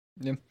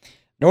Yeah.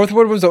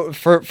 Northwood was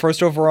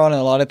first overall in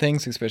a lot of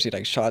things, especially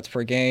like shots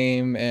per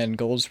game and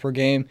goals per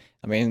game.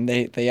 I mean,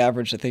 they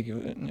averaged, I think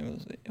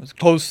it was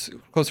close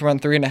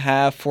around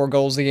 3.5, 4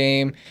 goals a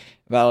game,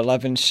 about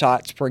 11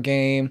 shots per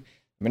game.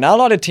 I mean, not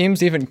a lot of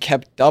teams even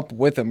kept up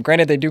with them.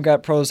 Granted, they do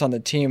got pros on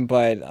the team,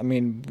 but I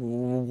mean,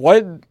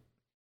 what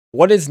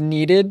is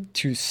needed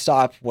to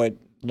stop what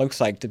looks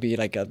like to be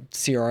like a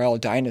CRL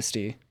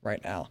dynasty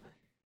right now?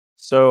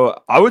 So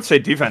I would say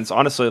defense,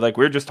 honestly, like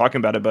we were just talking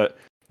about it, but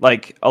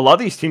like a lot of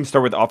these teams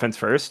start with offense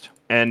first,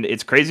 and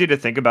it's crazy to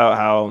think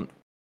about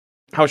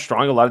how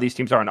strong a lot of these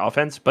teams are on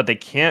offense, but they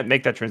can't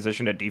make that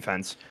transition to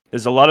defense.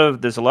 There's a lot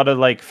of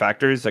like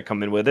factors that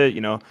come in with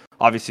it.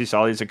 Obviously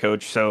Solly's a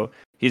coach, so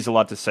he's a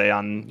lot to say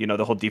on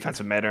the whole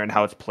defensive matter and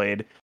how it's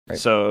played. Right.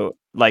 So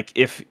like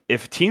if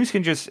teams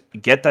can just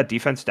get that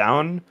defense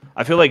down,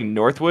 I feel like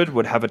Northwood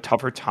would have a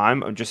tougher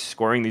time of just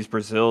scoring these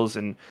Brazils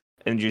and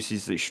just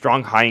these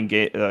strong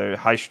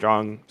high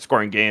strong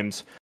scoring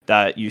games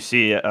that you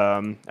see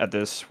at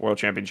this World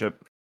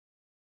Championship.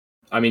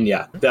 I mean,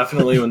 yeah,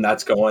 definitely when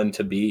that's going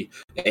to be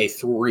a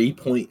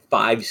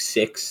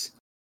 3.56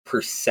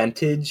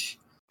 percentage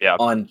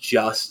on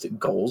just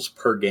goals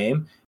per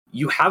game,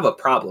 you have a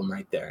problem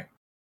right there.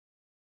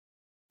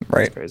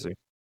 Right. That's crazy.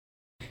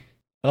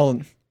 I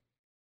don't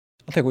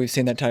think we've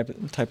seen that type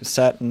of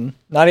set, and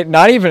not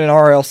even in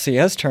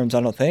RLCS terms,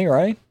 I don't think,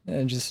 right?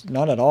 And just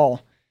not at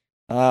all.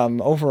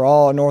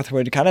 Overall,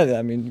 Northwood kind of,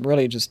 I mean,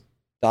 really just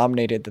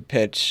dominated the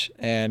pitch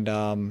and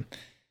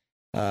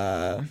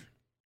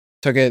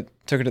took it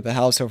to the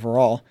house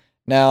overall.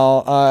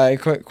 Now, a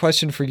quick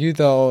question for you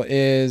though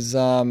is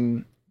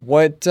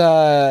what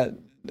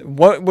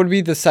would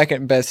be the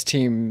second best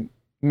team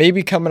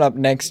maybe coming up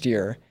next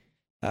year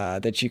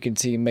that you can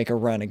see make a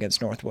run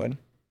against Northwood?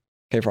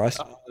 Kfrost.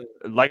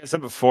 Like I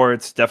said before,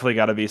 it's definitely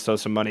got to be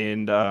Sosa Money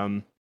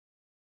and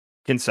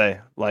can say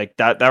like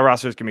that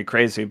roster is gonna be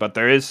crazy, but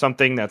there is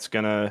something that's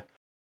gonna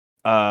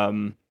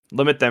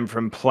limit them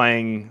from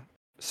playing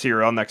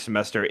CRL next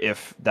semester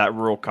if that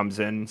rule comes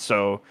in.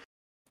 So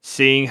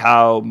seeing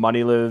how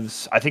Money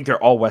lives, I think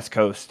they're all West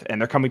Coast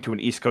and they're coming to an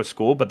East Coast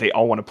school, but they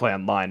all want to play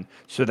online.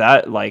 So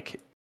that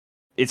like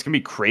it's gonna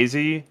be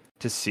crazy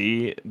to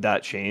see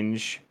that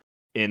change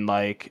in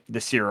like the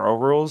CRL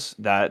rules,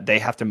 that they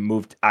have to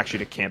move actually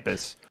to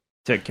campus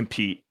to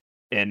compete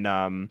in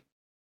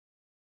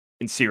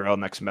CRL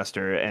next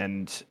semester.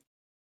 And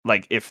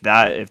like if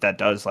that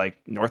does, like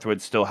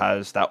Northwood still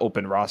has that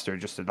open roster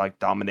just to like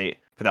dominate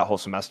for that whole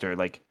semester.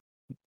 Like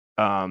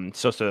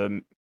Sosa,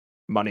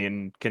 Money,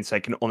 and Kinsey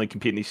can only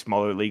compete in these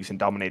smaller leagues and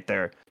dominate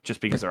there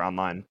just because they're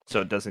online.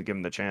 So it doesn't give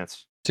them the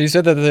chance. So you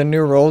said that the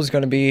new rule is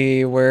going to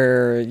be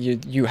where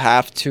you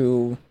have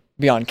to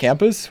be on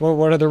campus.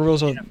 What are the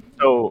rules?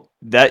 So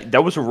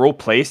that was a rule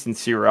placed in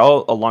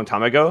CRL a long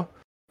time ago,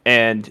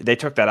 and they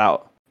took that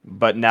out.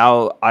 But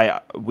now I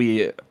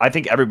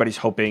think everybody's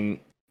hoping,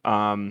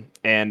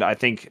 and I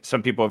think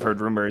some people have heard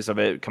rumors of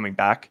it coming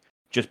back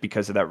just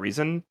because of that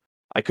reason.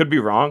 I could be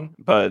wrong,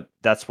 but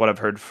that's what I've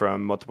heard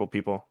from multiple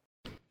people.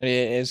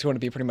 It's going to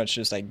be pretty much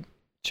just like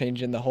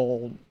changing the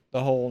whole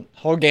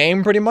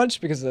game pretty much,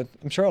 because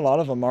I'm sure a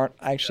lot of them aren't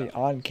actually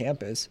on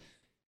campus.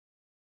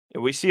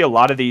 We see a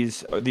lot of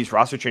these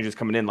roster changes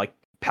coming in, like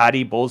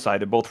Patty, Bullseye.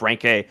 They're both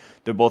rank A.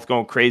 They're both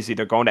going crazy.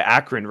 They're going to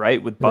Akron, right,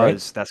 with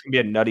Buzz. Right. That's gonna be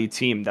a nutty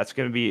team. That's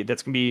gonna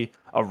be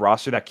a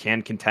roster that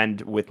can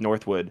contend with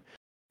Northwood.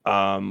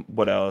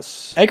 What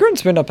else?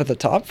 Akron's been up at the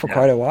top for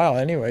quite a while,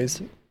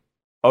 anyways.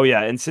 Oh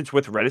yeah, and since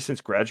with Reticence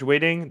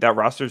graduating, that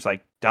roster's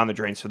like down the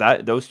drain. So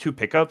those two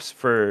pickups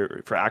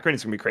for Akron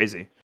is gonna be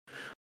crazy.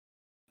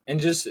 And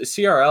just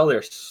CRL,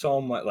 there's so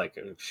much, like,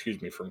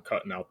 excuse me from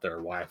cutting out their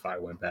Wi-Fi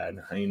went bad.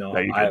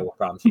 Iowa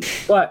problems.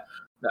 But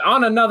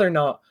on another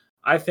note,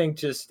 I think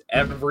just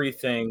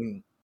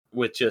everything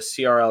with just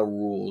CRL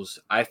rules,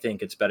 I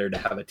think it's better to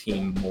have a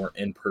team more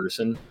in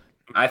person.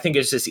 I think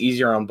it's just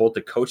easier on both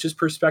the coach's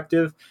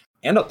perspective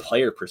and a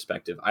player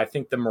perspective. I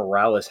think the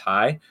morale is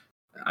high.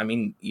 I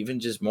mean, even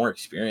just more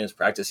experience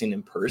practicing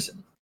in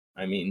person.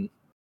 I mean,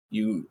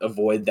 you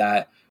avoid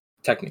that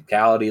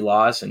technicality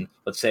loss, and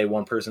let's say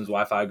one person's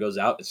Wi-Fi goes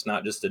out, it's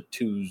not just a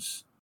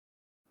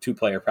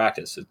two-player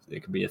practice.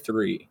 It could be a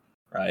 3,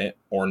 right?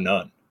 Or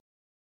none.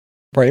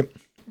 Right.